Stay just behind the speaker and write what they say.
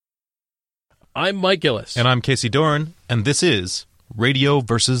I'm Mike Gillis. And I'm Casey Doran, and this is Radio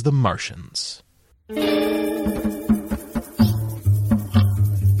versus the Martians.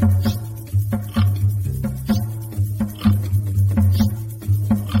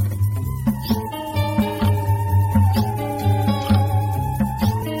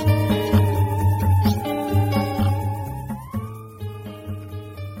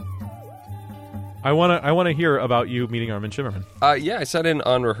 I want to hear about you meeting Armin Shimmerman. Yeah, I sat in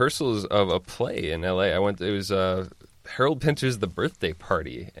on rehearsals of a play in L.A. It was Harold Pinter's The Birthday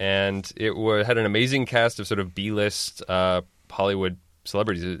Party, and it had an amazing cast of sort of B-list Hollywood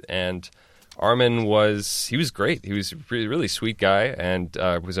celebrities, and Armin was great. He was a really, really sweet guy and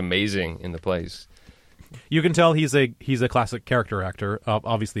was amazing in the plays. You can tell he's a classic character actor,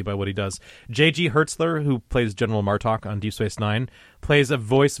 obviously, by what he does. J.G. Hertzler, who plays General Martok on Deep Space Nine, plays a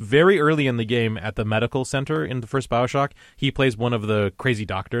voice very early in the game at the medical center in the first BioShock. He plays one of the crazy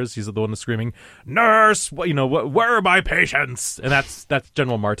doctors. He's the one that's screaming, "Nurse, where are my patients?" And that's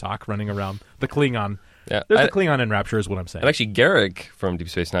General Martok running around, the Klingon. Yeah, There's a Klingon in Rapture is what I'm saying. And actually, Garrick from Deep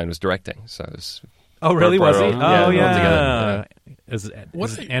Space Nine was directing, so it was... Oh, really? Was he? Yeah. Is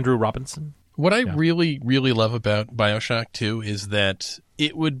it Andrew Robinson? What I really, really love about BioShock 2 is that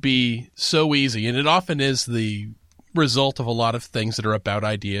it would be so easy, and it often is the result of a lot of things that are about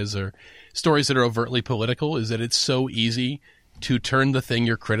ideas or stories that are overtly political, is that it's so easy to turn the thing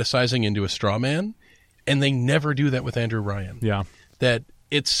you're criticizing into a straw man, and they never do that with Andrew Ryan. Yeah. That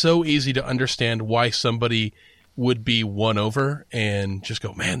it's so easy to understand why somebody would be won over and just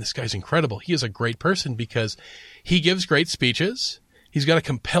go, man, this guy's incredible. He is a great person because he gives great speeches. He's got a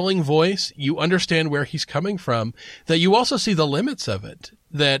compelling voice. You understand where he's coming from, that you also see the limits of it,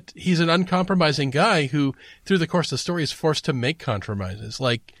 that he's an uncompromising guy who, through the course of the story, is forced to make compromises.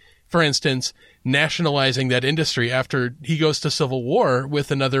 Like, for instance, nationalizing that industry after he goes to civil war with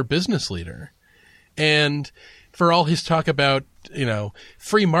another business leader. And for all his talk about,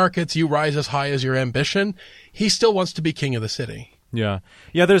 free markets, you rise as high as your ambition, he still wants to be king of the city. Yeah.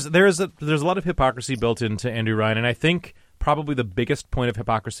 Yeah, there's a lot of hypocrisy built into Andrew Ryan, and I think probably the biggest point of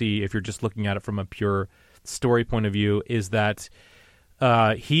hypocrisy, if you're just looking at it from a pure story point of view, is that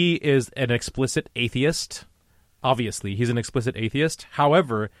he is an explicit atheist. Obviously, he's an explicit atheist.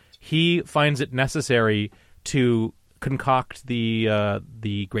 However, he finds it necessary to concoct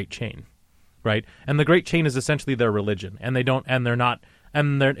the Great Chain, right? And the Great Chain is essentially their religion, and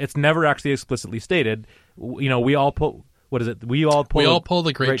it's never actually explicitly stated. We all pull. What is it? We all pull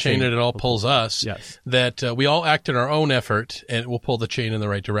the great chain, and it all pulls us. Yes. That we all act in our own effort, and we'll pull the chain in the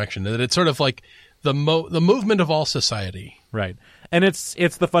right direction. That it's sort of like the movement of all society. Right. And it's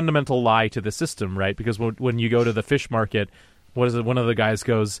the fundamental lie to the system, right? Because when you go to the fish market, what is it? One of the guys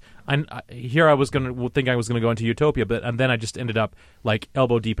goes, I was going to think I was going to go into Utopia, and then I just ended up like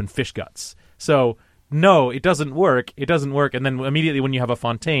elbow deep in fish guts. So no, it doesn't work. It doesn't work. And then immediately when you have a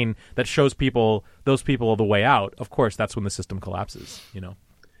Fontaine that shows those people the way out, of course, that's when the system collapses,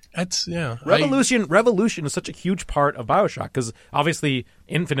 That's, yeah. Revolution is such a huge part of BioShock because obviously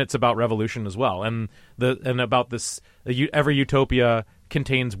Infinite's about revolution as well. And about this, every utopia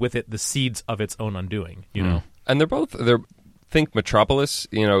contains with it the seeds of its own undoing, And think Metropolis,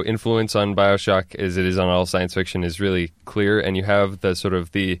 influence on BioShock as it is on all science fiction is really clear. And you have the sort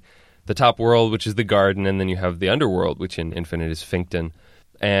of the top world, which is the garden, and then you have the underworld, which in Infinite is Finkton.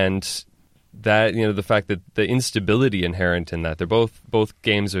 And that, the fact that the instability inherent in that, they're both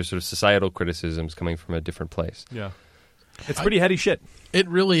games are sort of societal criticisms coming from a different place. Yeah. It's pretty heady shit. It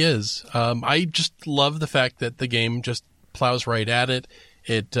really is. I just love the fact that the game just plows right at it.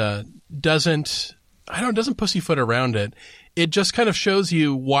 It doesn't pussyfoot around it. It just kind of shows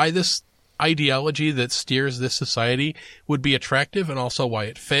you why this ideology that steers this society would be attractive and also why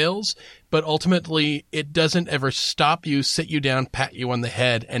it fails. But ultimately, it doesn't ever stop you, sit you down, pat you on the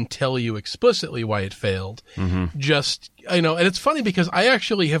head, and tell you explicitly why it failed. Mm-hmm. Just, and it's funny because I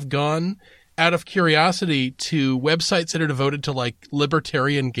actually have gone out of curiosity to websites that are devoted to like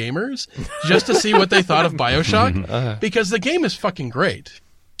libertarian gamers just to see what they thought of BioShock because the game is fucking great.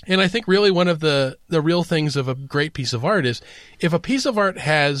 And I think really one of the real things of a great piece of art is if a piece of art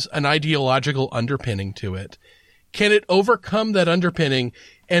has an ideological underpinning to it, can it overcome that underpinning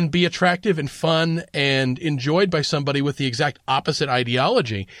and be attractive and fun and enjoyed by somebody with the exact opposite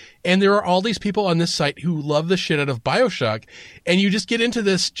ideology? And there are all these people on this site who love the shit out of BioShock, and you just get into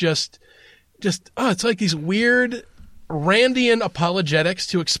this it's like these weird Randian apologetics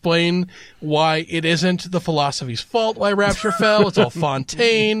to explain why it isn't the philosophy's fault why Rapture fell. It's all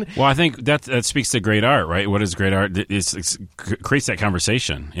Fontaine. Well, I think that speaks to great art, right? What is great art? It creates that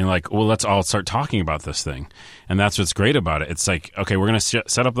conversation. And let's all start talking about this thing. And that's what's great about it. It's like, okay, we're going to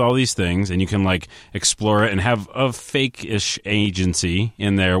set up all these things, and you can like explore it and have a fake-ish agency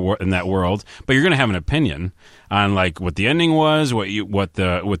in that world, but you're going to have an opinion on like what the ending was, what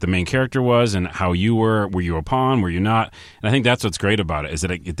the main character was, and how you were you a pawn, were you not? And I think that's what's great about it, is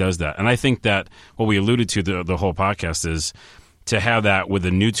that it does that. And I think that what we alluded to the whole podcast is to have that with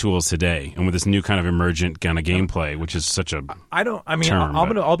the new tools today and with this new kind of emergent kind of gameplay, which is such a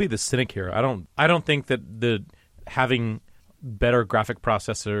I'll be the cynic here. I don't think that the having better graphic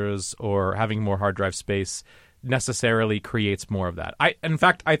processors or having more hard drive space necessarily creates more of that. In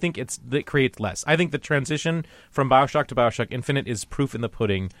fact, I think it creates less. I think the transition from BioShock to BioShock Infinite is proof in the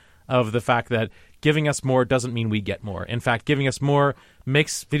pudding of the fact that giving us more doesn't mean we get more. In fact, giving us more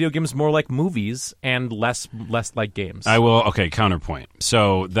makes video games more like movies and less like games. Counterpoint.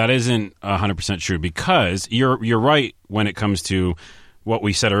 So that isn't 100% true, because you're right when it comes to what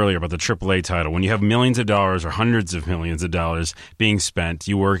we said earlier about the AAA title. When you have millions of dollars or hundreds of millions of dollars being spent,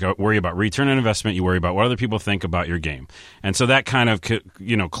 you worry about return on investment, you worry about what other people think about your game. And so that kind of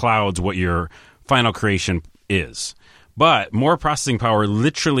clouds what your final creation is. But more processing power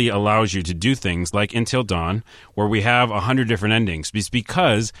literally allows you to do things like Until Dawn, where we have 100 different endings. It's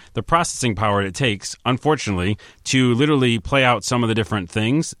because the processing power it takes, unfortunately, to literally play out some of the different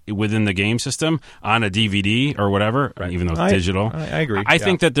things within the game system on a DVD or whatever, even though it's digital. I agree. I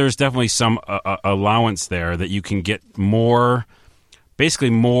think that there's definitely some allowance there that you can get more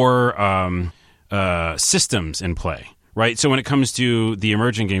systems in play. Right, so when it comes to the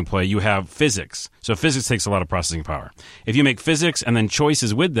emergent gameplay, you have physics. So physics takes a lot of processing power. If you make physics and then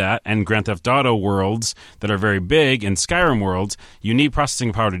choices with that, and Grand Theft Auto worlds that are very big and Skyrim worlds, you need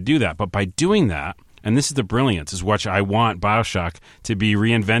processing power to do that. But by doing that, and this is the brilliance, is what I want BioShock to be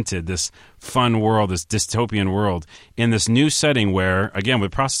reinvented, this fun world, this dystopian world, in this new setting where, again,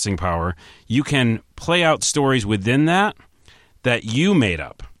 with processing power, you can play out stories within that you made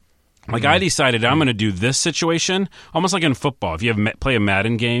up. Like, I decided I'm going to do this situation, almost like in football. If you play a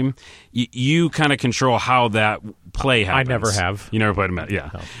Madden game, you kind of control how that play happens. I never have. You never played a Madden, yeah.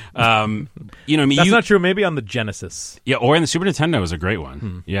 No. That's not true. Maybe on the Genesis. Yeah, or in the Super Nintendo was a great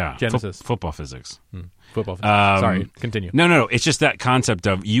one. Yeah, Genesis. Football physics. Football physics. Sorry, continue. No. It's just that concept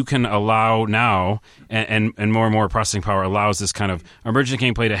of you can allow now, and more processing power allows this kind of emergent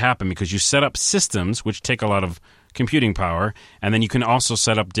gameplay to happen, because you set up systems which take a lot of computing power, and then you can also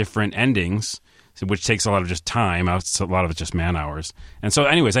set up different endings, which takes a lot of just time. A lot of it's just man hours. And so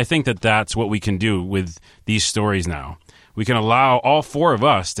anyways, I think that that's what we can do with these stories now. We can allow all four of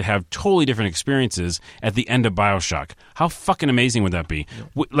us to have totally different experiences at the end of BioShock. How fucking amazing would that be?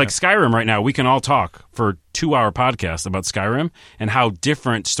 Skyrim right now, we can all talk for a 2-hour podcast about Skyrim and how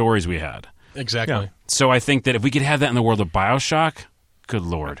different stories we had. Exactly. Yeah. So I think that if we could have that in the world of BioShock, good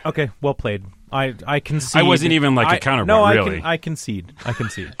Lord. Okay, well played. I concede. I wasn't even like a counterpart, really. I concede.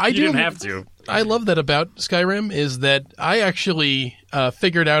 You didn't have to. I love that about Skyrim, is that I actually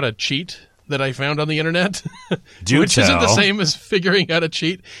figured out a cheat that I found on the internet, which isn't the same as figuring out a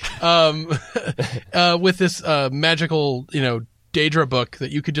cheat, with this magical, Daedra book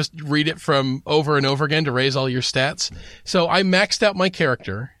that you could just read it from over and over again to raise all your stats. So I maxed out my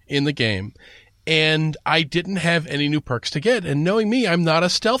character in the game, and I didn't have any new perks to get. And knowing me, I'm not a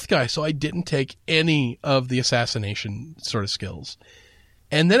stealth guy, so I didn't take any of the assassination sort of skills.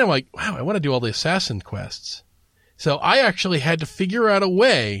 And then I'm like, wow, I want to do all the assassin quests. So I actually had to figure out a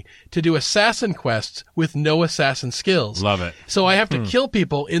way to do assassin quests with no assassin skills. Love it. So I have to kill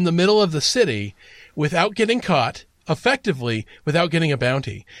people in the middle of the city without getting caught, effectively without getting a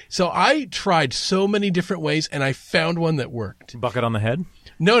bounty. So I tried so many different ways, and I found one that worked. Bucket on the head?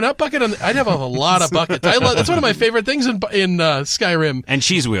 No, not bucket on. I'd have a lot of buckets. That's one of my favorite things in Skyrim. And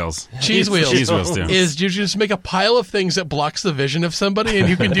cheese wheels. Cheese wheels. Cheese wheels too. Is you just make a pile of things that blocks the vision of somebody, and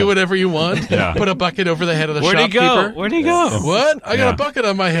you can do whatever you want. Yeah. Put a bucket over the head of the Where'd shopkeeper. Where'd he go? What? I got a bucket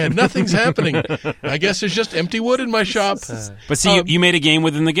on my head. Nothing's happening. I guess there's just empty wood in my shop. But see, you made a game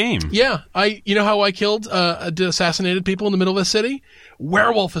within the game. Yeah, you know how I killed, assassinated people in the middle of a city?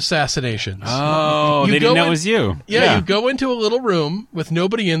 Werewolf assassinations. Oh, they didn't know it was you. Yeah, you go into a little room with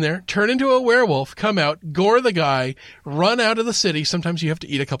nobody in there, turn into a werewolf, come out, gore the guy, run out of the city. Sometimes you have to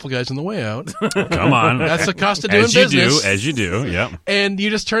eat a couple guys on the way out. Come on. That's the cost of doing business. As you do, yeah. And you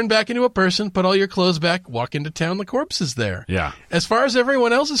just turn back into a person, put all your clothes back, walk into town, the corpse is there. Yeah. As far as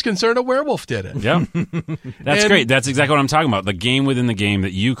everyone else is concerned, a werewolf did it. Yeah. That's great. That's exactly what I'm talking about. The game within the game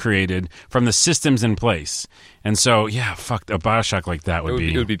that you created from the systems in place. And so, yeah, fuck, a BioShock like that would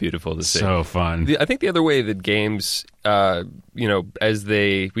be... It would be beautiful to see. So fun. I think the other way that games, as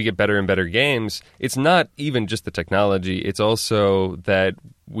we get better and better games, it's not even just the technology. It's also that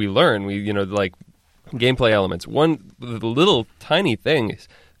we learn. gameplay elements. One little tiny thing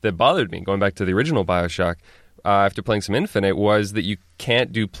that bothered me, going back to the original BioShock, after playing some Infinite, was that you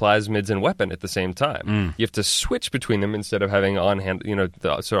can't do plasmids and weapon at the same time. You have to switch between them instead of having on-hand,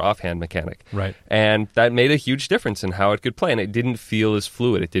 the sort of offhand mechanic. Right. And that made a huge difference in how it could play, and it didn't feel as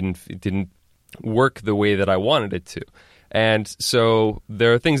fluid. It didn't work the way that I wanted it to. And so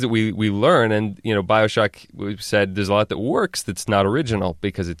there are things that we learn, and BioShock, we've said there's a lot that works that's not original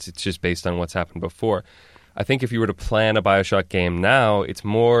because it's just based on what's happened before. I think if you were to plan a BioShock game now, it's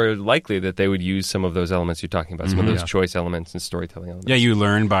more likely that they would use some of those elements you're talking about, some of those choice elements and storytelling elements. Yeah, you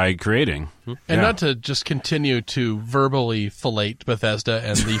learn by creating. And not to just continue to verbally fillet Bethesda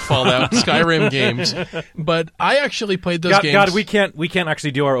and the Fallout Skyrim games, but I actually played those games. God, we can't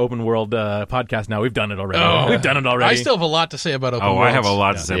actually do our open world podcast now. We've done it already. We've done it already. I still have a lot to say about open worlds. I have a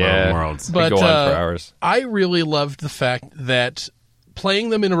lot to say about open worlds. But go on for hours. I really loved the fact that playing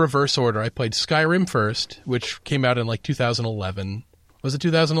them in a reverse order, I played Skyrim first, which came out in like 2011. Was it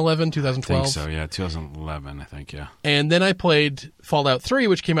 2011, 2012? I think so, yeah. 2011, I think, yeah. And then I played Fallout 3,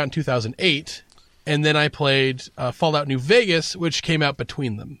 which came out in 2008. And then I played Fallout New Vegas, which came out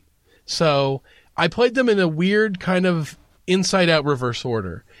between them. So I played them in a weird kind of inside-out reverse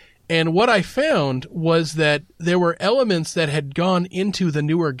order. And what I found was that there were elements that had gone into the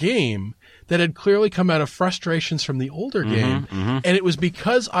newer game that had clearly come out of frustrations from the older game. And it was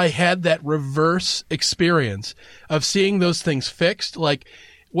because I had that reverse experience of seeing those things fixed. Like,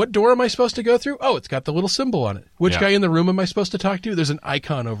 what door am I supposed to go through? Oh, it's got the little symbol on it. Which guy in the room am I supposed to talk to? There's an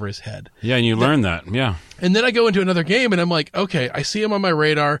icon over his head. Yeah, and you learn that, yeah. And then I go into another game, and I'm like, okay, I see him on my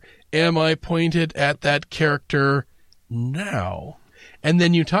radar. Am I pointed at that character now? And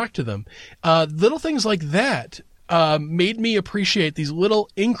then you talk to them. Little things like that made me appreciate these little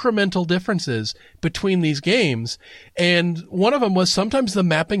incremental differences between these games. And one of them was sometimes the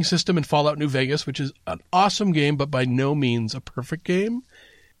mapping system in Fallout New Vegas, which is an awesome game, but by no means a perfect game.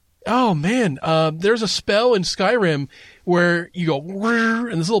 Oh, man. There's a spell in Skyrim where you go,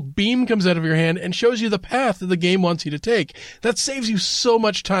 and this little beam comes out of your hand and shows you the path that the game wants you to take. That saves you so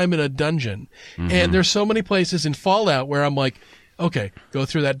much time in a dungeon. And there's so many places in Fallout where I'm like, okay, go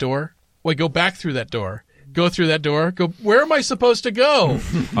through that door. Wait, go back through that door. Go through that door. Go. Where am I supposed to go?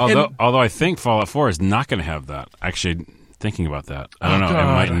 Although I think Fallout 4 is not going to have that. Actually, thinking about that, I don't know.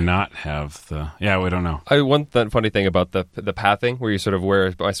 God. It might not have the. Yeah, we don't know. One funny thing about the pathing, where you sort of where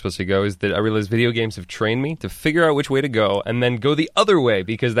am I supposed to go, is that I realize video games have trained me to figure out which way to go and then go the other way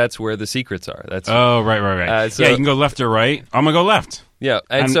because that's where the secrets are. That's right. So, yeah, you can go left or right. I'm gonna go left. Yeah,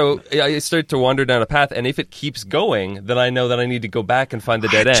 and so I start to wander down a path, and if it keeps going, then I know that I need to go back and find the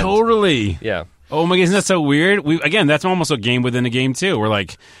dead end. Totally. Yeah. Oh my God, isn't that so weird? Again, that's almost a game within a game too. We're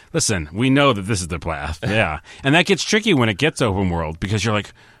like, listen, we know that this is the path. Yeah. And that gets tricky when it gets open world because you're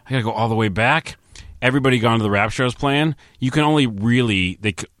like, I gotta go all the way back. Everybody gone to the Rapture's plan. You can only really,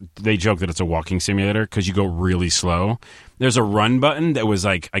 they joke that it's a walking simulator because you go really slow. There's a run button that was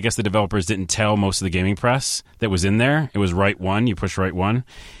like, I guess the developers didn't tell most of the gaming press that was in there. It was right one. You push right one.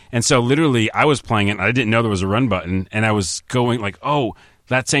 And so literally I was playing it and I didn't know there was a run button and I was going like, oh,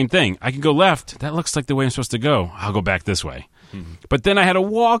 that same thing. I can go left. That looks like the way I'm supposed to go. I'll go back this way. But then I had to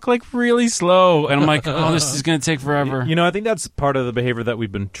walk like really slow. And I'm like, oh, this is going to take forever. I think that's part of the behavior that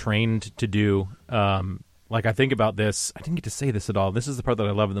we've been trained to do. Like I think about this. I didn't get to say this at all. This is the part that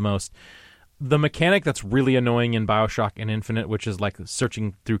I love the most. The mechanic that's really annoying in BioShock and Infinite, which is like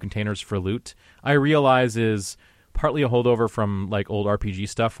searching through containers for loot, I realize is partly a holdover from like old RPG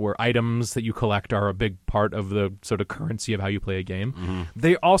stuff where items that you collect are a big part of the sort of currency of how you play a game.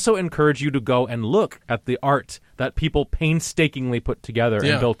 They also encourage you to go and look at the art that people painstakingly put together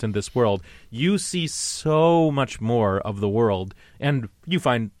and built in this world. You see so much more of the world, and you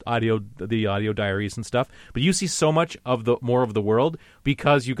find the audio diaries and stuff, but you see so much of the more of the world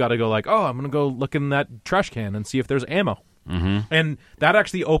because you got to go like, oh, I'm going to go look in that trash can and see if there's ammo. And that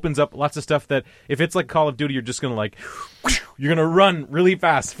actually opens up lots of stuff that if it's like Call of Duty, you're just going to like, you're going to run really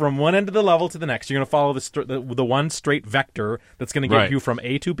fast from one end of the level to the next. You're going to follow the one straight vector that's going to get you from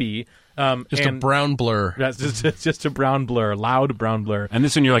A to B. Just a brown blur. That's just a brown blur, loud brown blur. And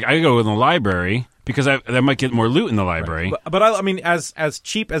this one, you're like, I go in the library because I might get more loot in the library. Right. But I mean, as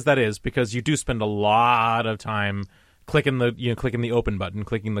cheap as that is, because you do spend a lot of time clicking the open button,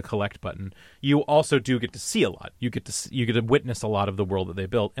 clicking the collect button, you also do get to see a lot. You get to witness a lot of the world that they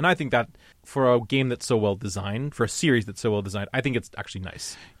built. And I think that for a game that's so well designed, for a series that's so well designed, I think it's actually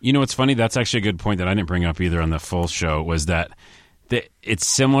nice. You know what's funny? That's actually a good point that I didn't bring up either on the full show, was that it's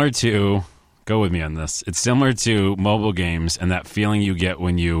similar to Go with me on this. It's similar to mobile games and that feeling you get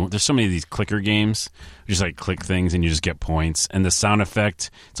when there's so many of these clicker games. You just like click things and you just get points. And the sound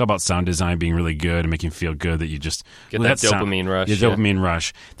effect, it's all about sound design being really good and making you feel good that you just get that dopamine rush. Yeah, dopamine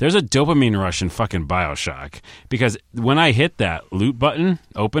rush. There's a dopamine rush in fucking BioShock because when I hit that loot button,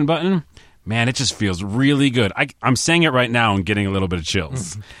 open button, man, it just feels really good. I'm saying it right now and getting a little bit of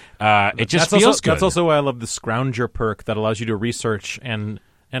chills. It just feels good. That's also why I love the Scrounger perk that allows you to research and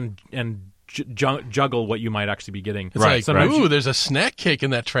juggle what you might actually be getting. It's ooh, there's a snack cake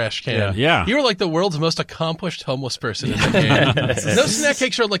in that trash can. Yeah. You're like the world's most accomplished homeless person in the game. Those snack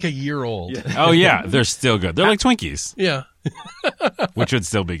cakes are like a year old. Yeah. Oh, yeah. They're still good. They're like Twinkies. Yeah. Which would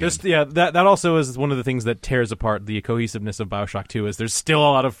still be good. That also is one of the things that tears apart the cohesiveness of BioShock 2 is there's still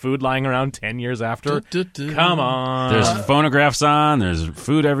a lot of food lying around 10 years after. Come on. There's phonographs on. There's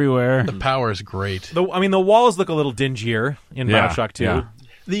food everywhere. The power is great. The walls look a little dingier in BioShock 2. Yeah.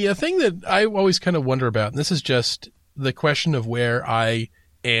 The thing that I always kind of wonder about, and this is just the question of where I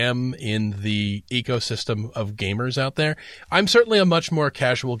am in the ecosystem of gamers out there. I'm certainly a much more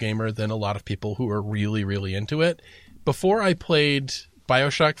casual gamer than a lot of people who are really, really into it. Before I played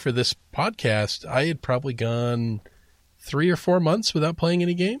BioShock for this podcast, I had probably gone 3 or 4 months without playing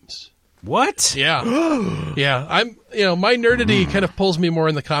any games. What? Yeah. Yeah. My nerdity kind of pulls me more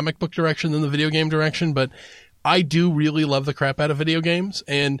in the comic book direction than the video game direction, but I do really love the crap out of video games,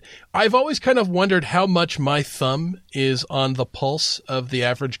 and I've always kind of wondered how much my thumb is on the pulse of the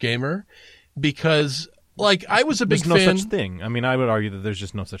average gamer, because, like, I was a big fan... There's no such thing. I mean, I would argue that there's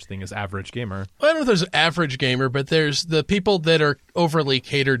just no such thing as average gamer. I don't know if there's average gamer, but there's the people that are overly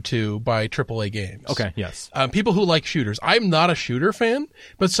catered to by AAA games. Okay, yes. People who like shooters. I'm not a shooter fan,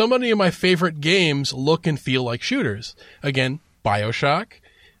 but so many of my favorite games look and feel like shooters. Again, BioShock...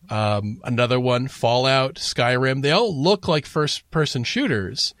 another one, Fallout, Skyrim, they all look like first-person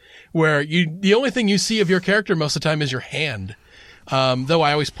shooters, where the only thing you see of your character most of the time is your hand. Though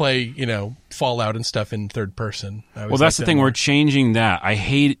I always play, Fallout and stuff in third person. Well, that's the thing. We're changing that. I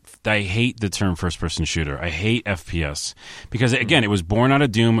hate the term first-person shooter. I hate FPS because, again, it was born out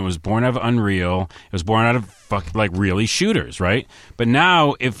of Doom. It was born out of Unreal. It was born out of really shooters, right? But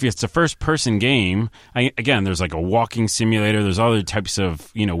now, if it's a first-person game, again, there's like a walking simulator. There's other types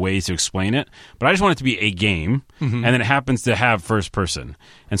of ways to explain it. But I just want it to be a game, and then it happens to have first-person.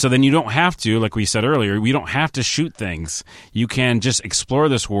 And so then you don't have to, like we said earlier, we don't have to shoot things. You can just explore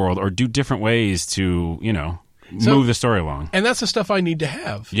this world or do different ways to, move the story along. And that's the stuff I need to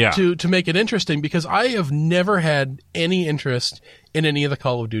have to make it interesting, because I have never had any interest in any of the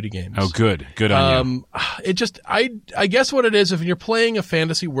Call of Duty games. Oh, good. Good on you. It just, I guess what it is, if you're playing a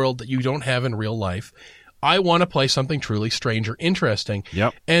fantasy world that you don't have in real life, I want to play something truly strange or interesting.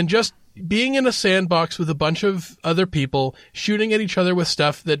 Yep. And just being in a sandbox with a bunch of other people shooting at each other with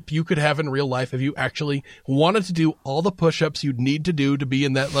stuff that you could have in real life if you actually wanted to do all the push-ups you'd need to do to be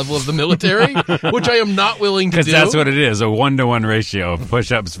in that level of the military, which I am not willing to do. Because that's what it is, a 1-to-1 ratio of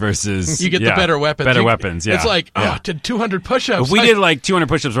push-ups versus... You get the better weapons. Better weapons, yeah. It's like, to 200 push-ups. If we did like 200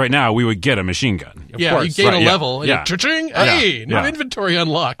 push-ups right now, we would get a machine gun. Of course. You gain a level. Yeah. Hey, new inventory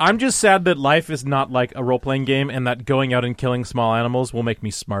unlocked. I'm just sad that life is not like a role-playing game and that going out and killing small animals will make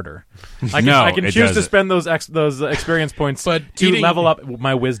me smarter. I can choose to spend those experience points to level up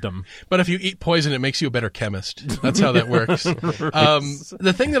my wisdom. But if you eat poison, it makes you a better chemist. That's how that works.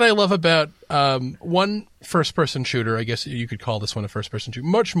 The thing that I love about one first-person shooter, I guess you could call this one a first-person shooter,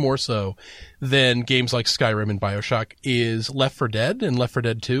 much more so than games like Skyrim and BioShock, is Left 4 Dead and Left 4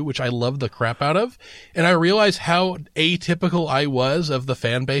 Dead 2, which I love the crap out of. And I realized how atypical I was of the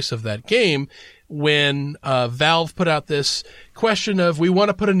fan base of that game when Valve put out this question of, we want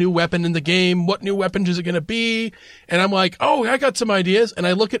to put a new weapon in the game. What new weapon is it going to be? And I'm like, oh, I got some ideas. And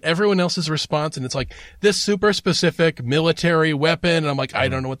I look at everyone else's response, and it's like this super specific military weapon. And I'm like, I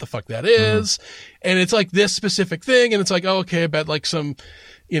don't know what the fuck that is. And it's like this specific thing. And it's like, oh, okay, I bet like some,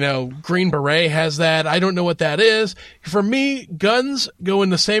 Green Beret has that. I don't know what that is. For me, guns go in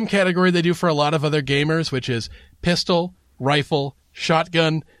the same category they do for a lot of other gamers, which is pistol, rifle,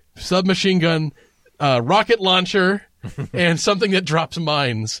 shotgun, submachine gun, rocket launcher, and something that drops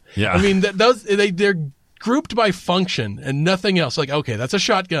mines. Yeah. I mean, they're grouped by function and nothing else. Like, okay, that's a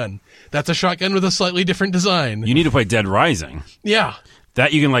shotgun. That's a shotgun with a slightly different design. You need to play Dead Rising. Yeah.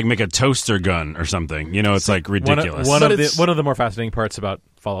 That you can like make a toaster gun or something. It's like ridiculous. One of the more fascinating parts about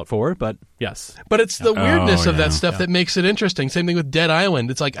Fallout 4, but yes. But it's the weirdness of yeah. that stuff that makes it interesting. Same thing with Dead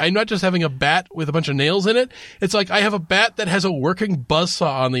Island. It's like, I'm not just having a bat with a bunch of nails in it. It's like, I have a bat that has a working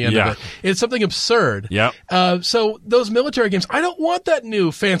buzzsaw on the end Yeah. of it. It's something absurd. Yep. So those military games, I don't want that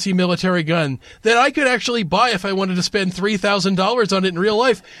new fancy military gun that I could actually buy if I wanted to spend $3,000 on it in real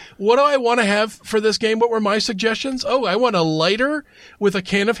life. What do I want to have for this game? What were my suggestions? Oh, I want a lighter with a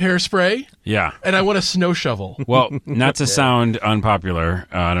can of hairspray, Yeah. and I want a snow shovel. Well, not to sound unpopular,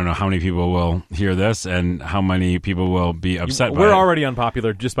 I don't know how many people will hear this and how many people will be upset by We're it. already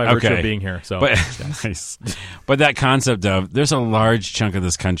unpopular just by virtue Okay. of being here. So, But, nice. But that concept of there's a large chunk of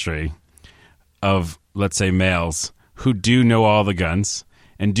this country of, let's say, males who do know all the guns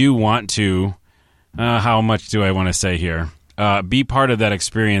and do want to, how much do I want to say here? Be part of that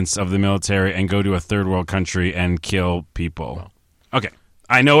experience of the military and go to a third world country and kill people. Okay.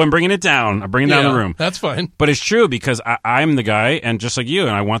 I know I'm bringing it down. I'm bringing down the room. That's fine. But it's true because I'm the guy, and just like you,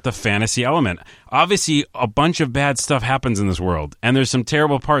 and I want the fantasy element. Obviously, a bunch of bad stuff happens in this world, and there's some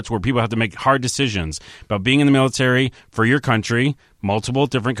terrible parts where people have to make hard decisions about being in the military for your country, multiple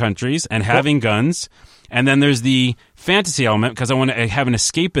different countries, and having guns. And then there's the fantasy element because I want to have an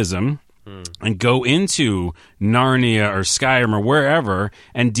escapism and go into Narnia or Skyrim or wherever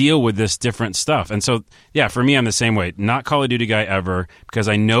and deal with this different stuff. And so, yeah, for me, I'm the same way. Not Call of Duty guy ever because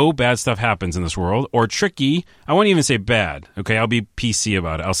I know bad stuff happens in this world. Or tricky. I won't even say bad. Okay, I'll be PC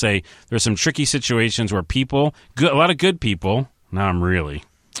about it. I'll say there's some tricky situations where people, a lot of good people. Now I'm really.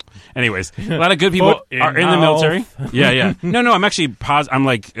 Anyways, a lot of good people are in the military. Yeah. No, I'm actually I'm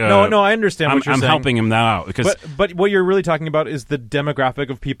like... no, I understand what you're I'm saying. helping him now out. Because But what you're really talking about is the demographic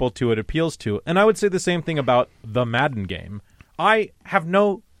of people to it appeals to. And I would say the same thing about the Madden game. I have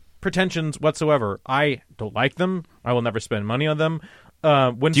no pretensions whatsoever. I don't like them. I will never spend money on them.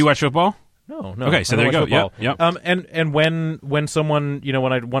 do you watch football? No. Okay, so I there don't you go. watch football. And when someone,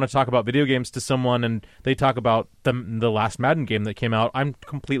 when I want to talk about video games to someone and they talk about the last Madden game that came out, I'm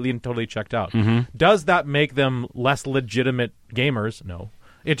completely and totally checked out. Mm-hmm. Does that make them less legitimate gamers? No.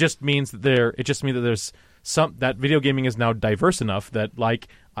 It just means that there's that video gaming is now diverse enough that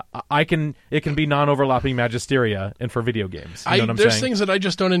it can be non-overlapping magisteria and for video games. You know what I'm there's saying? things that I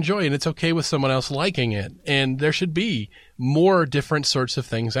just don't enjoy, and it's okay with someone else liking it. And there should be more different sorts of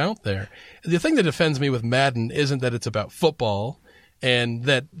things out there. The thing that offends me with Madden isn't that it's about football and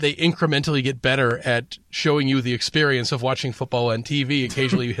that they incrementally get better at showing you the experience of watching football on TV.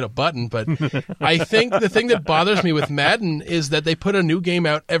 Occasionally you hit a button, but I think the thing that bothers me with Madden is that they put a new game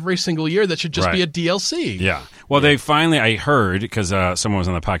out every single year that should just be a DLC. Yeah. Well, they finally, I heard, because someone was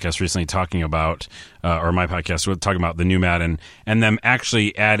on the podcast recently talking about, or my podcast was talking about the new Madden and them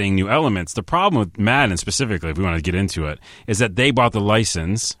actually adding new elements. The problem with Madden specifically, if we want to get into it, is that they bought the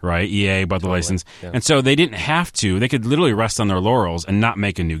license, right? EA bought the license. Yeah. And so they didn't have to. They could literally rest on their laurels and not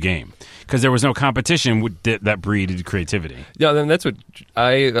make a new game because there was no competition that breeded creativity. Yeah, then that's what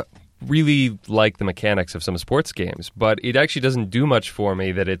I really like the mechanics of some sports games, but it actually doesn't do much for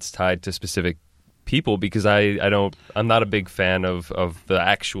me that it's tied to specific people because I'm not a big fan of the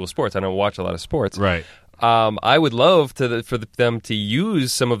actual sports. I don't watch a lot of sports. Right. I would love for them to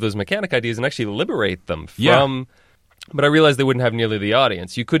use some of those mechanic ideas and actually liberate them from. But I realized they wouldn't have nearly the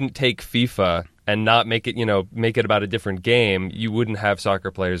audience. You couldn't take FIFA and not make it about a different game. You wouldn't have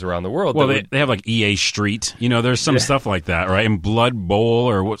soccer players around the world. Well, they have like EA Street. There's some stuff like that, right? And Blood Bowl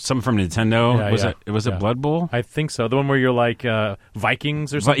or something from Nintendo. Was it Blood Bowl? I think so. The one where you're like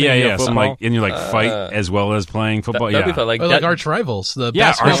Vikings or something. Yeah. And you fight as well as playing football. That'd be fun. Like Arch Rivals, the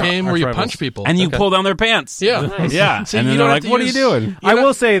basketball game where you punch people. And you pull down their pants. Yeah. Yeah. See, and then they're like, what are you doing? I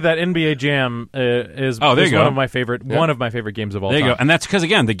will say that NBA Jam is one of my favorite games of all time. There you go. And that's because,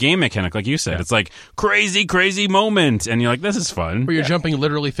 again, the game mechanic, like you said, it's like crazy moment. And you're like, this is fun. Where you're jumping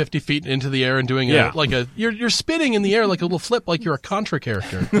literally 50 feet into the air and doing you're spinning in the air like a little flip, like you're a Contra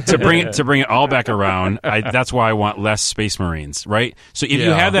character. to bring it all back around, that's why I want less Space Marines, right? So if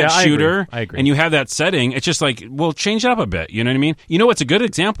you have that shooter I agree. and you have that setting, it's just like, well, change it up a bit. You know what I mean? You know what's a good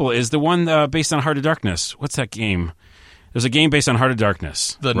example is the one based on Heart of Darkness. What's that game? There's a game based on Heart of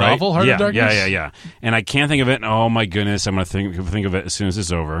Darkness. The novel Heart of Darkness? Yeah. And I can't think of it. And oh my goodness, I'm going to think of it as soon as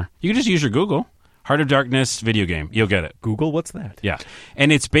it's over. You can just use your Google. Heart of Darkness video game. You'll get it. Google, what's that? Yeah.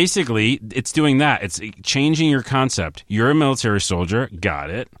 And it's basically, it's doing that. It's changing your concept. You're a military soldier.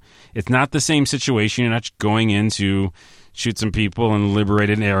 Got it. It's not the same situation. You're not going in to shoot some people and liberate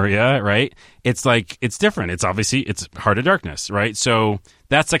an area, right? It's like, it's different. It's Heart of Darkness, right? So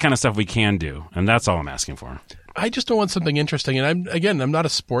that's the kind of stuff we can do. And that's all I'm asking for. I just don't want something interesting. And I'm not a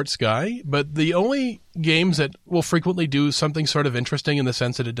sports guy, but the only games that will frequently do something sort of interesting in the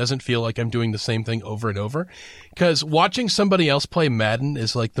sense that it doesn't feel like I'm doing the same thing over and over. Because watching somebody else play Madden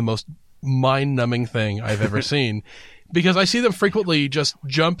is like the most mind-numbing thing I've ever seen. Because I see them frequently just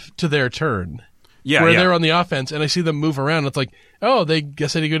jump to their turn. Yeah, where yeah. they're on the offense, and I see them move around. It's like, oh, they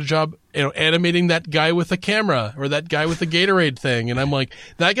guess they did a good job, animating that guy with the camera or that guy with the Gatorade thing. And I'm like,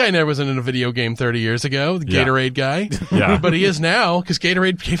 that guy never was in a video game 30 years ago, the Yeah. Gatorade guy. Yeah. But he is now because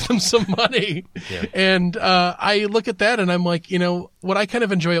Gatorade gave them some money. Yeah. And I look at that and I'm like, what I kind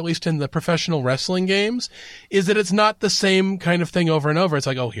of enjoy, at least in the professional wrestling games, is that it's not the same kind of thing over and over. It's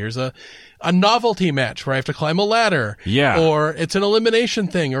like, oh, here's a novelty match where I have to climb a ladder. Yeah. Or it's an elimination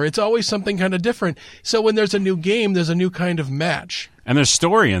thing, or it's always something kind of different. So when there's a new game, there's a new kind of match. And there's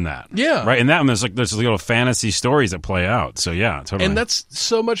story in that. Yeah. Right? In that one, there's little fantasy stories that play out. So, yeah, totally. And that's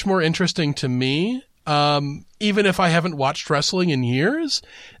so much more interesting to me, even if I haven't watched wrestling in years,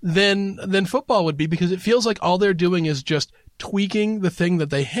 than football would be, because it feels like all they're doing is just tweaking the thing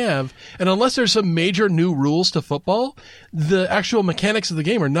that they have. And unless there's some major new rules to football, the actual mechanics of the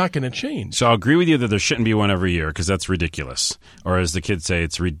game are not going to change. So I'll agree with you that there shouldn't be one every year because that's ridiculous. Or as the kids say,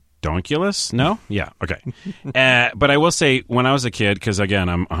 it's redonkulous? No? Yeah, okay. But I will say, when I was a kid, because again,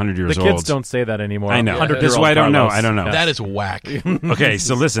 I'm 100 years The old. kids don't say that anymore. I know. 100-year-old This is why I don't know. Carlos. I don't know. That is whack. Okay,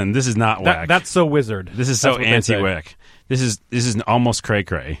 so listen, this is not whack. That's so wizard. This is That's so what they say. anti-wick. This is almost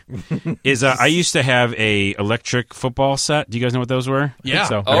cray-cray. I used to have a electric football set. Do you guys know what those were? Yeah.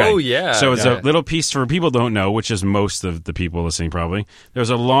 so. Oh, yeah. So it's Yeah. a little piece, for people who don't know, which is most of the people listening probably. There's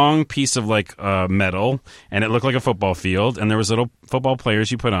a long piece of metal, and it looked like a football field, and there was little football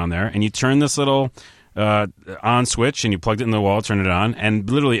players you put on there, and you turn this little on switch, and you plugged it in the wall, turned it on, and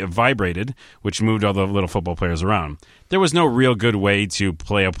literally it vibrated, which moved all the little football players around. There was no real good way to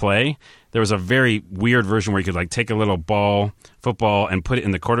play a play. There was a very weird version where you could take a little football, and put it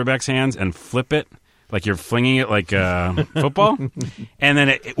in the quarterback's hands and flip it like you're flinging it like football. And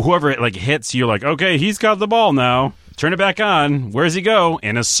then whoever it hits, you're like, okay, he's got the ball now. Turn it back on. Where's he go?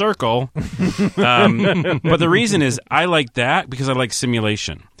 In a circle. But the reason is I like that because I like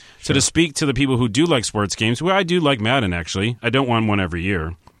simulation. So to speak to the people who do like sports games, well, I do like Madden, actually. I don't want one every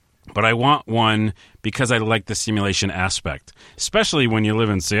year. But I want one because I like the simulation aspect, especially when you live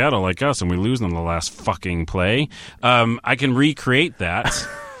in Seattle like us and we lose on the last fucking play. I can recreate that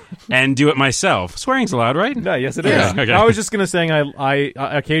and do it myself. Swearing's allowed, right? No, yes, it is. Yeah. Okay. I was just going to say I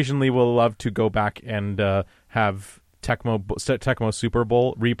occasionally will love to go back and have Tecmo Super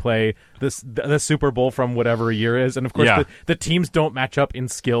Bowl replay the Super Bowl from whatever year is, and of course the teams don't match up in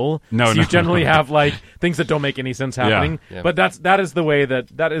skill. So you generally have things that don't make any sense happening. Yeah. But that is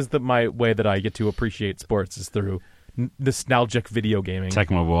my way that I get to appreciate sports is through nostalgic video gaming.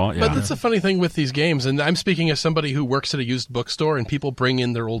 Tecmo Bowl, yeah. But that's the funny thing with these games, and I'm speaking as somebody who works at a used bookstore and people bring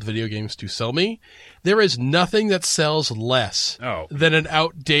in their old video games to sell me. There is nothing that sells less than an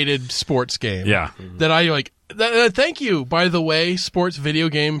outdated sports game. Yeah. That I like. Thank you, by the way, sports video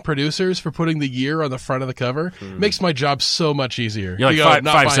game producers, for putting the year on the front of the cover. Makes my job so much easier. You're like You go, five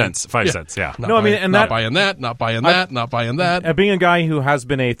not cents. buying- 5 cents, yeah. Not No, I mean, buying- and not that- buying that, not buying that, not buying that. Being a guy who has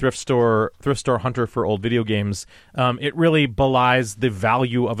been a thrift store hunter for old video games, it really belies the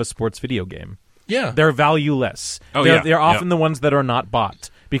value of a sports video game. Yeah. They're valueless. Oh, they're, yeah. They're often Yep. the ones that are not bought.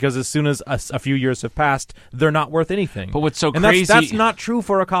 Because as soon as a few years have passed, they're not worth anything. But what's so and crazy- that's not true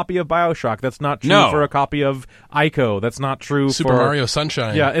for a copy of BioShock. That's not true No. for a copy of Ico. That's not true Super for Mario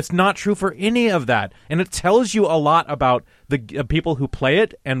Sunshine. Yeah, it's not true for any of that. And it tells you a lot about the people who play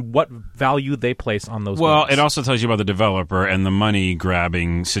it and what value they place on those Well, games. it also tells you about the developer and the money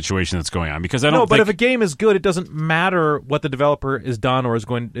grabbing situation that's going on. Because I don't No, but think if a game is good, it doesn't matter what the developer has done or is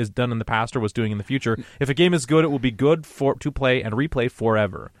done in the past or was doing in the future. If a game is good, it will be good to play and replay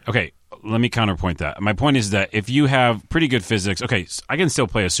forever. Okay, let me counterpoint that. My point is that if you have pretty good physics, okay, I can still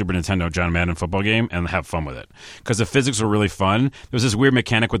play a Super Nintendo John Madden football game and have fun with it because the physics were really fun. There was this weird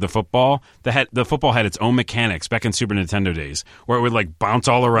mechanic with the football. The football had its own mechanics back in Super Nintendo days where it would bounce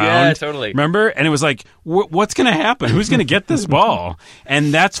all around. Yeah, totally. Remember? And it was like, what's going to happen? Who's going to get this ball?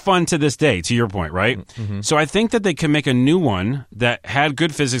 And that's fun to this day, to your point, right? Mm-hmm. So I think that they can make a new one that had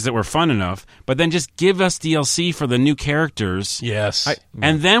good physics that were fun enough, but then just give us DLC for the new characters. Yes.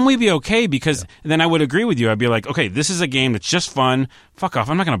 And then we'd be okay because then I would agree with you. I'd be like, okay, this is a game that's just fun. Fuck off.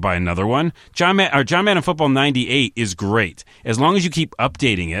 I'm not going to buy another one. John Madden Football 98 is great as long as you keep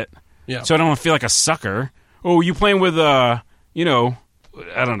updating it. Yeah. So I don't want to feel like a sucker. Oh, you playing with, I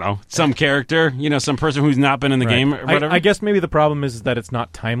don't know, some character, some person who's not been in the game or whatever. I guess maybe the problem is that it's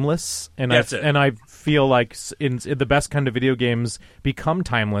not timeless, and That's it. And I feel like in the best kind of video games become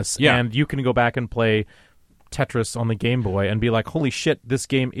timeless, Yeah. and you can go back and play Tetris on the Game Boy and be like, holy shit, this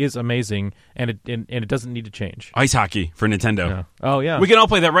game is amazing, and it doesn't need to change. Ice hockey for Nintendo. Yeah. Oh, yeah. We can all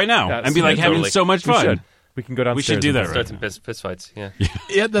play that right now and be like having totally. so much We fun. should. We can go downstairs. We should do that Start right some fist fights. Yeah.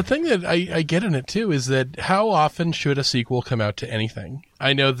 Yeah, the thing that I get in it too is that how often should a sequel come out to anything?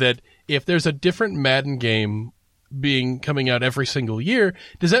 I know that if there's a different Madden game coming out every single year,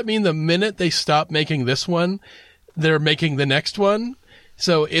 does that mean the minute they stop making this one, they're making the next one?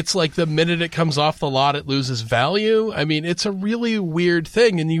 So it's like the minute it comes off the lot, it loses value. I mean, it's a really weird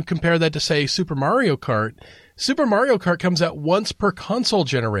thing. And you compare that to, say, Super Mario Kart. Super Mario Kart comes out once per console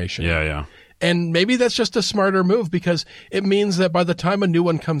generation. Yeah. And maybe that's just a smarter move because it means that by the time a new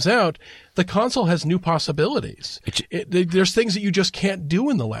one comes out, the console has new possibilities. There's things that you just can't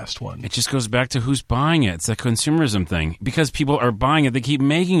do in the last one. It just goes back to who's buying it. It's a consumerism thing. Because people are buying it, they keep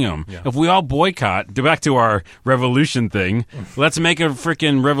making them. Yeah. If we all boycott, back to our Revolution thing, let's make a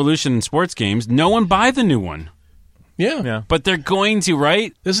freaking Revolution in sports games, no one buy the new one. Yeah. But they're going to,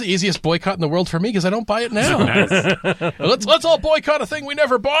 right? This is the easiest boycott in the world for me because I don't buy it now. Let's all boycott a thing we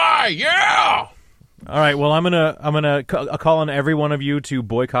never buy. Yeah. All right. Well, I'm gonna call on every one of you to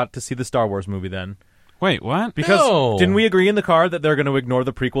boycott to see the Star Wars movie then. Wait, what? Because didn't we agree in the car that they're going to ignore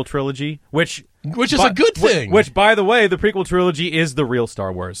the prequel trilogy, which is a good thing? Which, by the way, the prequel trilogy is the real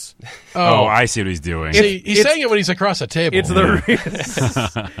Star Wars. Oh, I see what he's doing. He's saying it when he's across a table. It's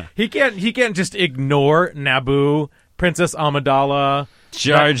he can't just ignore Naboo, Princess Amidala,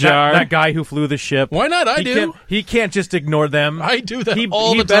 Jar Jar, that guy who flew the ship. Why not? He can't just ignore them. I do that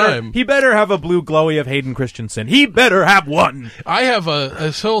all the time. He better have a blue glowy of Hayden Christensen. He better have one. I have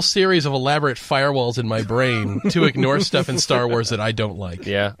a whole series of elaborate firewalls in my brain to ignore stuff in Star Wars that I don't like.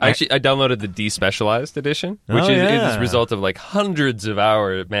 Yeah, I downloaded the despecialized edition, which is the result of like hundreds of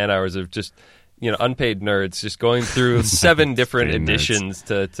man hours of just unpaid nerds just going through 7 different editions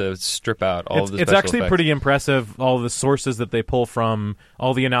to strip out all of the special It's actually effects. pretty impressive, all the sources that they pull from,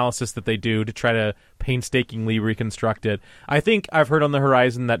 all the analysis that they do to try to painstakingly reconstruct it. I think I've heard on the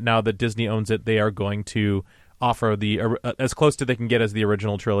horizon that now that Disney owns it, they are going to offer the as close to they can get as the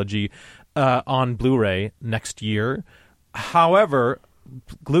original trilogy on Blu-ray next year. However,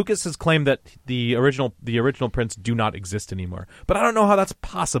 Lucas has claimed that the original prints do not exist anymore, but I don't know how that's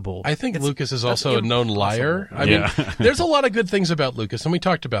possible. I think Lucas is also a known liar. I mean, there's a lot of good things about Lucas, and we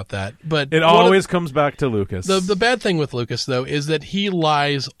talked about that. But it always comes back to Lucas. The bad thing with Lucas, though, is that he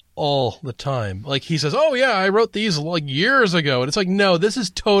lies all the time. Like, he says, "Oh yeah, I wrote these like years ago," and it's like, no, this is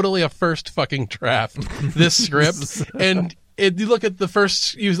totally a first fucking draft. This script and. You look at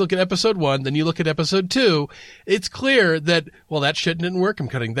episode 1, then you look at episode 2, it's clear that, well, that shit didn't work. I'm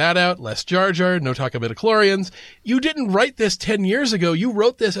cutting that out. Less Jar Jar, no talk of midichlorians. You didn't write this 10 years ago. You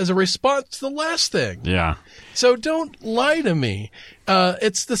wrote this as a response to the last thing. Yeah. So don't lie to me.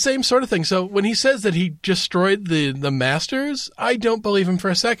 It's the same sort of thing. So when he says that he destroyed the Masters, I don't believe him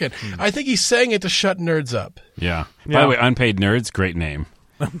for a second. I think he's saying it to shut nerds up. Yeah. By the way, Unpaid Nerds, great name.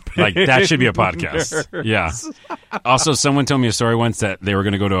 Like, that should be a podcast. Yeah. Also, someone told me a story once that they were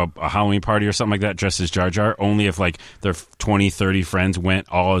going to go to a Halloween party or something like that dressed as Jar Jar, only if, like, their 20, 30 friends went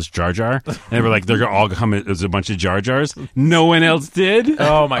all as Jar Jar. And they were like, they're going to all come as a bunch of Jar Jars. No one else did.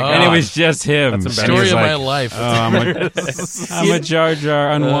 Oh, my God. And it was just him. That's the story of my life. Oh, I'm a Jar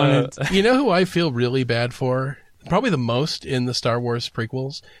Jar, unwanted. You know who I feel really bad for? Probably the most in the Star Wars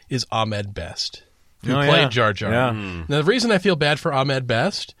prequels is Ahmed Best, who played Jar Jar. Yeah. Now, the reason I feel bad for Ahmed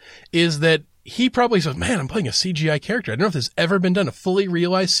Best is that he probably says, man, I'm playing a CGI character. I don't know if there's ever been done a fully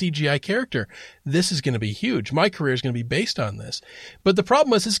realized CGI character. This is going to be huge. My career is going to be based on this. But the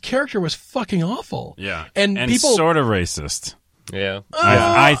problem was his character was fucking awful. Yeah. And people sort of racist. Yeah.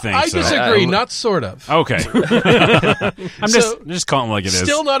 I think I so. disagree, not sort of. Okay. I'm just calling it like it is.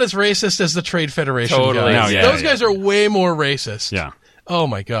 Still not as racist as the Trade Federation Totally. guys. No, yeah, Those guys are way more racist. Yeah. Oh,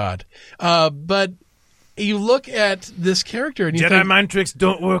 my God. But you look at this character and you Jedi think, mind tricks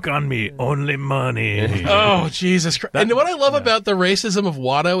don't work on me. Only money. oh, Jesus Christ. And what I love about the racism of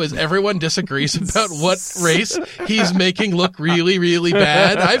Watto is everyone disagrees about what race he's making look really, really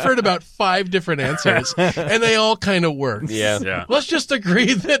bad. I've heard about 5 different answers, and they all kind of work. Yeah. Let's just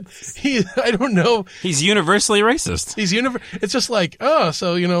agree that I don't know. He's universally racist. It's just like,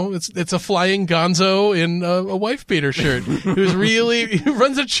 so, it's a flying gonzo in a wife beater shirt who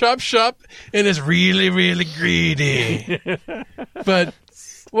runs a chop shop and is really, really greedy. But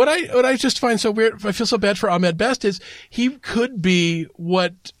what I just find so weird, I feel so bad for Ahmed Best, is he could be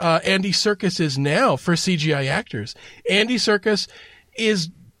what Andy Serkis is now for CGI actors. Andy Serkis is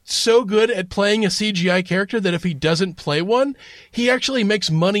so good at playing a CGI character that if he doesn't play one, he actually makes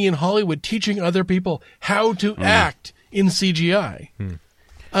money in Hollywood teaching other people how to act in CGI.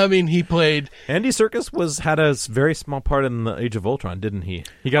 I mean, he played. Andy Serkis had a very small part in the Age of Ultron, didn't he?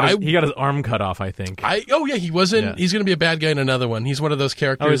 He got his arm cut off, I think. He wasn't. Yeah. He's going to be a bad guy in another one. He's one of those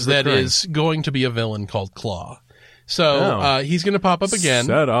characters he's that recurring. is going to be a villain called Claw. So he's going to pop up again.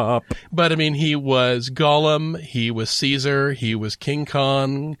 Set up. But I mean, he was Gollum, he was Caesar, he was King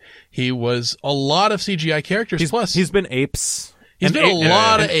Kong, he was a lot of CGI characters. Plus, He's been apes. He's been a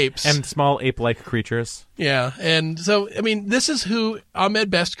lot of apes. And small ape-like creatures. Yeah, and so, I mean, this is who Ahmed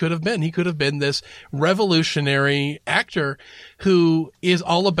Best could have been. He could have been this revolutionary actor who is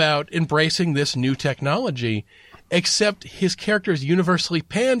all about embracing this new technology, except his character is universally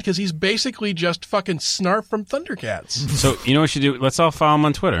panned because he's basically just fucking Snarf from Thundercats. So, you know what we should do? Let's all follow him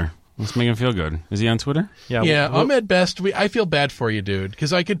on Twitter. Let's make him feel good. Is he on Twitter? Yeah, Ahmed Best, I feel bad for you, dude,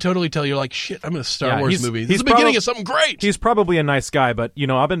 because I could totally tell you're like, shit, I'm in a Star Wars movie. This is the beginning of something great. He's probably a nice guy, but,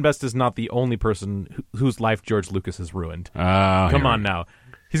 Ahmed Best is not the only person whose life George Lucas has ruined. Come on now.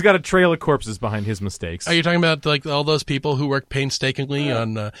 He's got a trail of corpses behind his mistakes. Are you talking about like all those people who worked painstakingly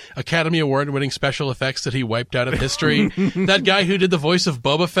on Academy Award-winning special effects that he wiped out of history? That guy who did the voice of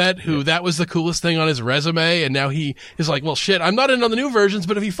Boba Fett, who that was the coolest thing on his resume, and now he is like, well, shit, I'm not in on the new versions,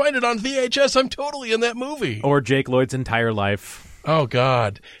 but if you find it on VHS, I'm totally in that movie. Or Jake Lloyd's entire life. Oh,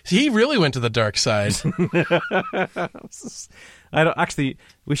 God. He really went to the dark side. I don't actually.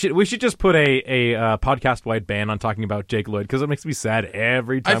 We should just put a podcast-wide ban on talking about Jake Lloyd because it makes me sad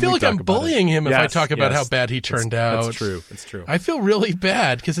every time. I feel like I'm bullying him if I talk about how bad he turned out. That's true. It's true. I feel really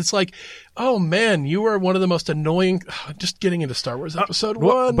bad because it's like, oh man, you are one of the most annoying. Just getting into Star Wars Episode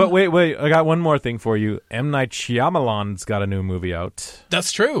 1. But wait, I got one more thing for you. M. Night Shyamalan's got a new movie out.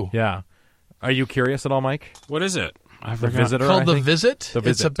 That's true. Yeah. Are you curious at all, Mike? What is it? I The forgot. Visitor. Called I The think? Visit. The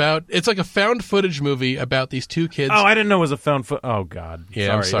Visit. It's like a found footage movie about these two kids. Oh, I didn't know it was a found foot. Oh God.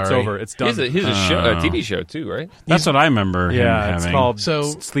 Yeah, I'm It's sorry. over. It's done. He's a show, a TV show too, right? That's what I remember him yeah, it's having. called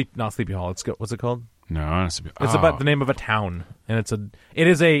So- not Sleepy Hollow. What's it called? No, It's about the name of a town, and it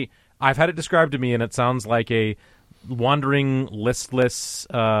is a. I've had it described to me, and it sounds like a wandering, listless,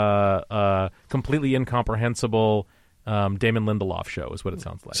 completely incomprehensible Damon Lindelof show is what it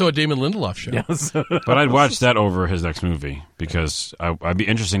sounds like. So a Damon Lindelof show. Yes. But I'd watch that over his next movie because I'd be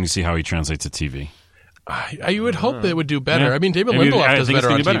interesting to see how he translates to TV. You would hope it would do better. Yeah. I mean, Damon Maybe- Lindelof I does think it's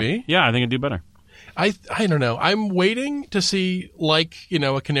better on gonna do TV. Yeah, I think it'd do better. I don't know. I'm waiting to see, like,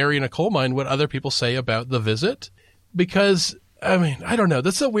 a canary in a coal mine, what other people say about The Visit. Because, I mean, I don't know.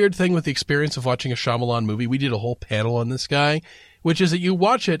 That's a weird thing with the experience of watching a Shyamalan movie. We did a whole panel on this guy, which is that you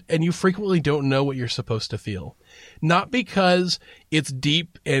watch it and you frequently don't know what you're supposed to feel. Not because it's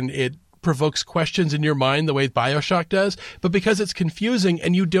deep and it provokes questions in your mind the way BioShock does, but because it's confusing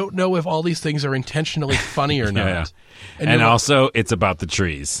and you don't know if all these things are intentionally funny or not. Yeah. And And you're like, also, it's about the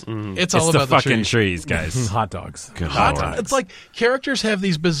trees. it's all It's the about the fucking trees. trees, guys. Hot dogs. Good Hot Lord. dogs. It's like characters have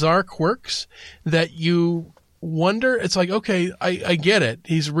these bizarre quirks that you wonder. It's like, okay, I get it.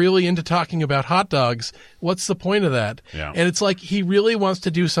 He's really into talking about hot dogs. What's the point of that? Yeah. And it's like he really wants to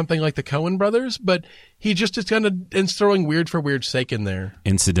do something like the Coen brothers, but he just is kind of and throwing weird for weird's sake in there.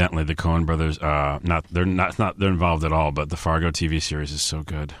 Incidentally, the Coen brothers, they're involved at all, but the Fargo TV series is so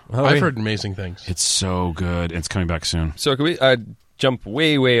good. I've heard amazing things. It's so good. It's coming back soon. So can we jump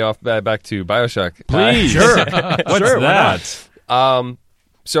way off back to BioShock? Please. Sure. What's Sure, why that?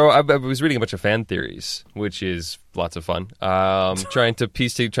 So I was reading a bunch of fan theories, which is lots of fun. Trying to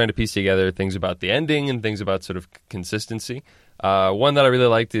piece together things about the ending and things about sort of consistency. One that I really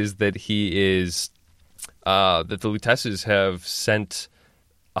liked is that he is that the Lutesses have sent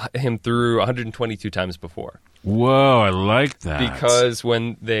him through 122 times before. Whoa, I like that. Because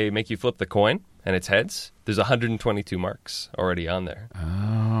when they make you flip the coin and it's heads, there's 122 marks already on there.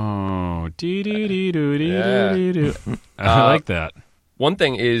 Oh, dee-dee-dee-doo-dee-dee-doo. I like that. One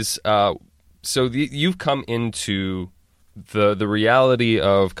thing is, you've come into the reality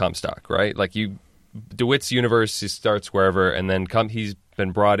of Comstock, right? Like DeWitt's universe, he starts wherever, and then he's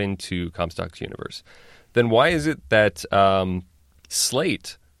been brought into Comstock's universe. Then why is it that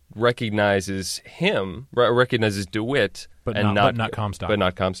Slate recognizes him, recognizes DeWitt, But and not Comstock. But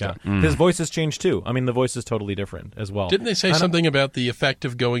not Comstock. Yeah. His voice has changed too. I mean, the voice is totally different as well. Didn't they say something about the effect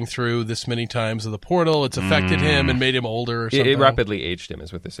of going through this many times of the portal? It's affected him and made him older or something? It rapidly aged him,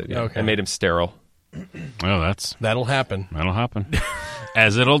 is what they said. Yeah. Okay. And made him sterile. Oh, That'll happen. that'll happen.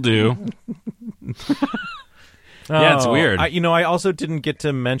 As it'll do. Yeah, it's weird. I also didn't get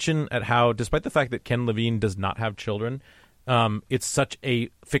to mention at how, despite the fact that Ken Levine does not have children, it's such a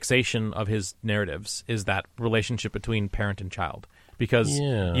fixation of his narratives is that relationship between parent and child. Because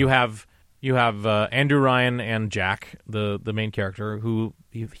Yeah. you have You have Andrew Ryan and Jack, the main character, who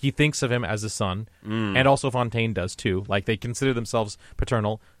he thinks of him as his son, and also Fontaine does too. Like they consider themselves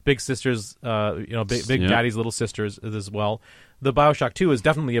paternal, big sisters, big daddy's little sisters as well. The BioShock 2 is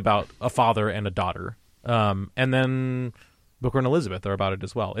definitely about a father and a daughter, and then Booker and Elizabeth are about it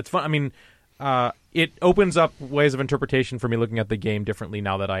as well. It's fun. I mean, it opens up ways of interpretation for me looking at the game differently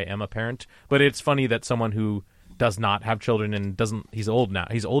now that I am a parent. But it's funny that someone who does not have children and he's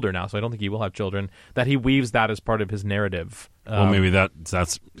older now, so I don't think he will have children, that he weaves that as part of his narrative. Well, maybe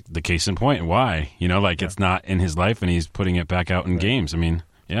that's the case in point. Why? It's not in his life, and he's putting it back out in games. I mean,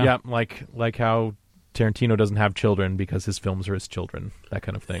 yeah, like how Tarantino doesn't have children because his films are his children, that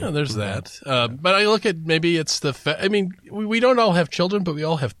kind of thing. Yeah, there's that. But I look at maybe it's I mean, we don't all have children, but we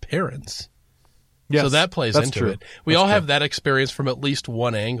all have parents. Yes, so that plays into true. it. We all have that experience from at least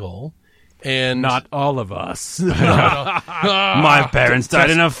one angle. And not all of us. My parents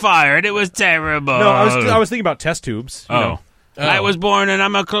died in a fire, and it was terrible. No, I was thinking about test tubes. I was born, and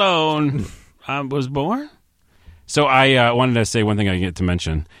I'm a clone. I was born. So I wanted to say one thing I get to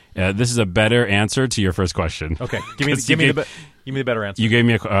mention. This is a better answer to your first question. Okay, give me the better answer. You gave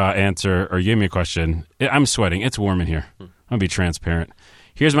me you gave me a question. I'm sweating. It's warm in here. I'm gonna be transparent.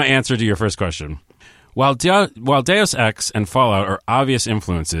 Here's my answer to your first question. While Deus Ex and Fallout are obvious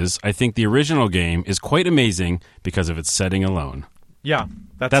influences, I think the original game is quite amazing because of its setting alone. Yeah,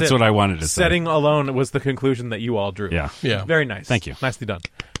 that's what I wanted to say. Setting alone was the conclusion that you all drew. Yeah. Very nice. Thank you. Nicely done.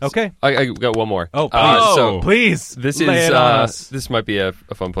 Okay. I got one more. Oh, please. Please. This lay it on us. This might be a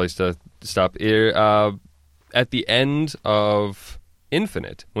fun place to stop. At the end of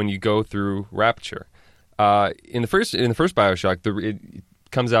Infinite, when you go through Rapture, in the first BioShock, it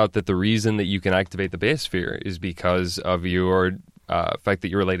comes out that the reason that you can activate the Biosphere is because of your fact that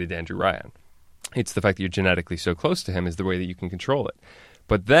you're related to Andrew Ryan. It's the fact that you're genetically so close to him is the way that you can control it.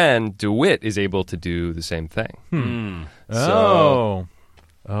 But then DeWitt is able to do the same thing. Oh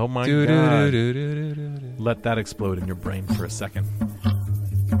my God. Let that explode in your brain for a second.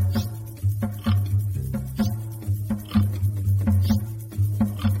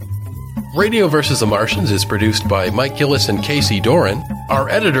 Radio vs. the Martians is produced by Mike Gillis and Casey Doran. Our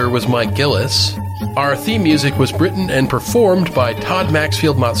editor was Mike Gillis. Our theme music was written and performed by Todd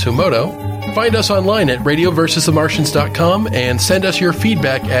Maxfield Matsumoto. Find us online at radioversusthemartians.com and send us your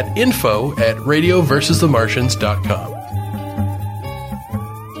feedback at info@radioversusthemartians.com.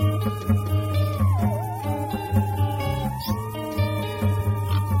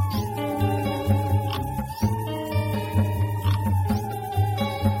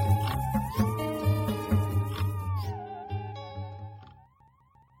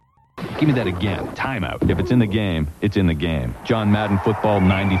 Give me that again. Timeout. If it's in the game, it's in the game. John Madden Football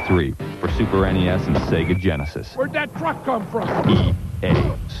 93 for Super NES and Sega Genesis. Where'd that truck come from? EA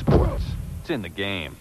Sports. It's in the game.